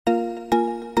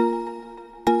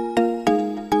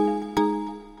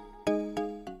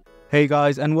Hey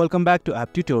guys, and welcome back to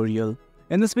App Tutorial.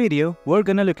 In this video, we're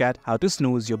gonna look at how to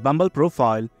snooze your Bumble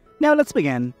profile. Now let's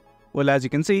begin. Well, as you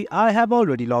can see, I have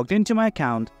already logged into my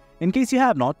account. In case you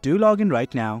have not, do log in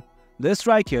right now. This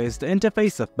right here is the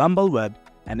interface of Bumble web.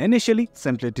 And initially,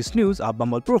 simply to snooze our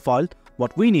Bumble profile,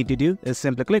 what we need to do is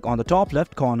simply click on the top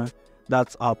left corner.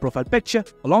 That's our profile picture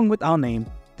along with our name.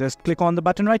 Just click on the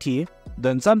button right here.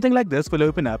 Then something like this will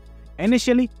open up.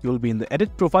 Initially, you'll be in the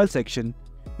edit profile section.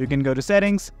 You can go to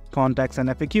settings, contacts and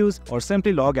FAQs, or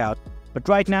simply log out. But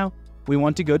right now, we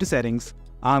want to go to settings.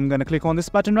 I'm gonna click on this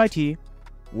button right here.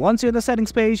 Once you're in the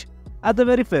settings page, at the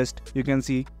very first, you can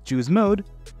see choose mode,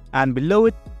 and below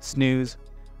it, snooze.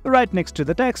 Right next to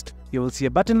the text, you will see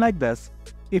a button like this.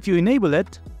 If you enable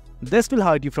it, this will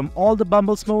hide you from all the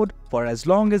Bumble's mode for as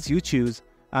long as you choose.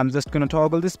 I'm just gonna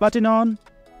toggle this button on.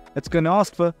 It's gonna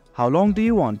ask for how long do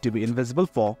you want to be invisible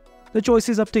for. The choice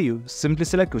is up to you, simply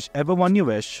select whichever one you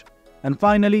wish. And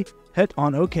finally, hit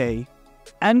on OK.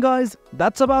 And guys,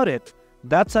 that's about it.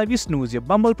 That's how you snooze your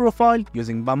Bumble profile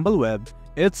using Bumble web.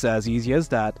 It's as easy as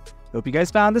that. Hope you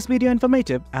guys found this video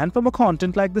informative, and for more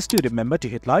content like this, do remember to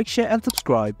hit like, share and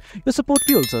subscribe. Your support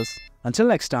fuels us. Until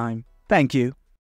next time, thank you.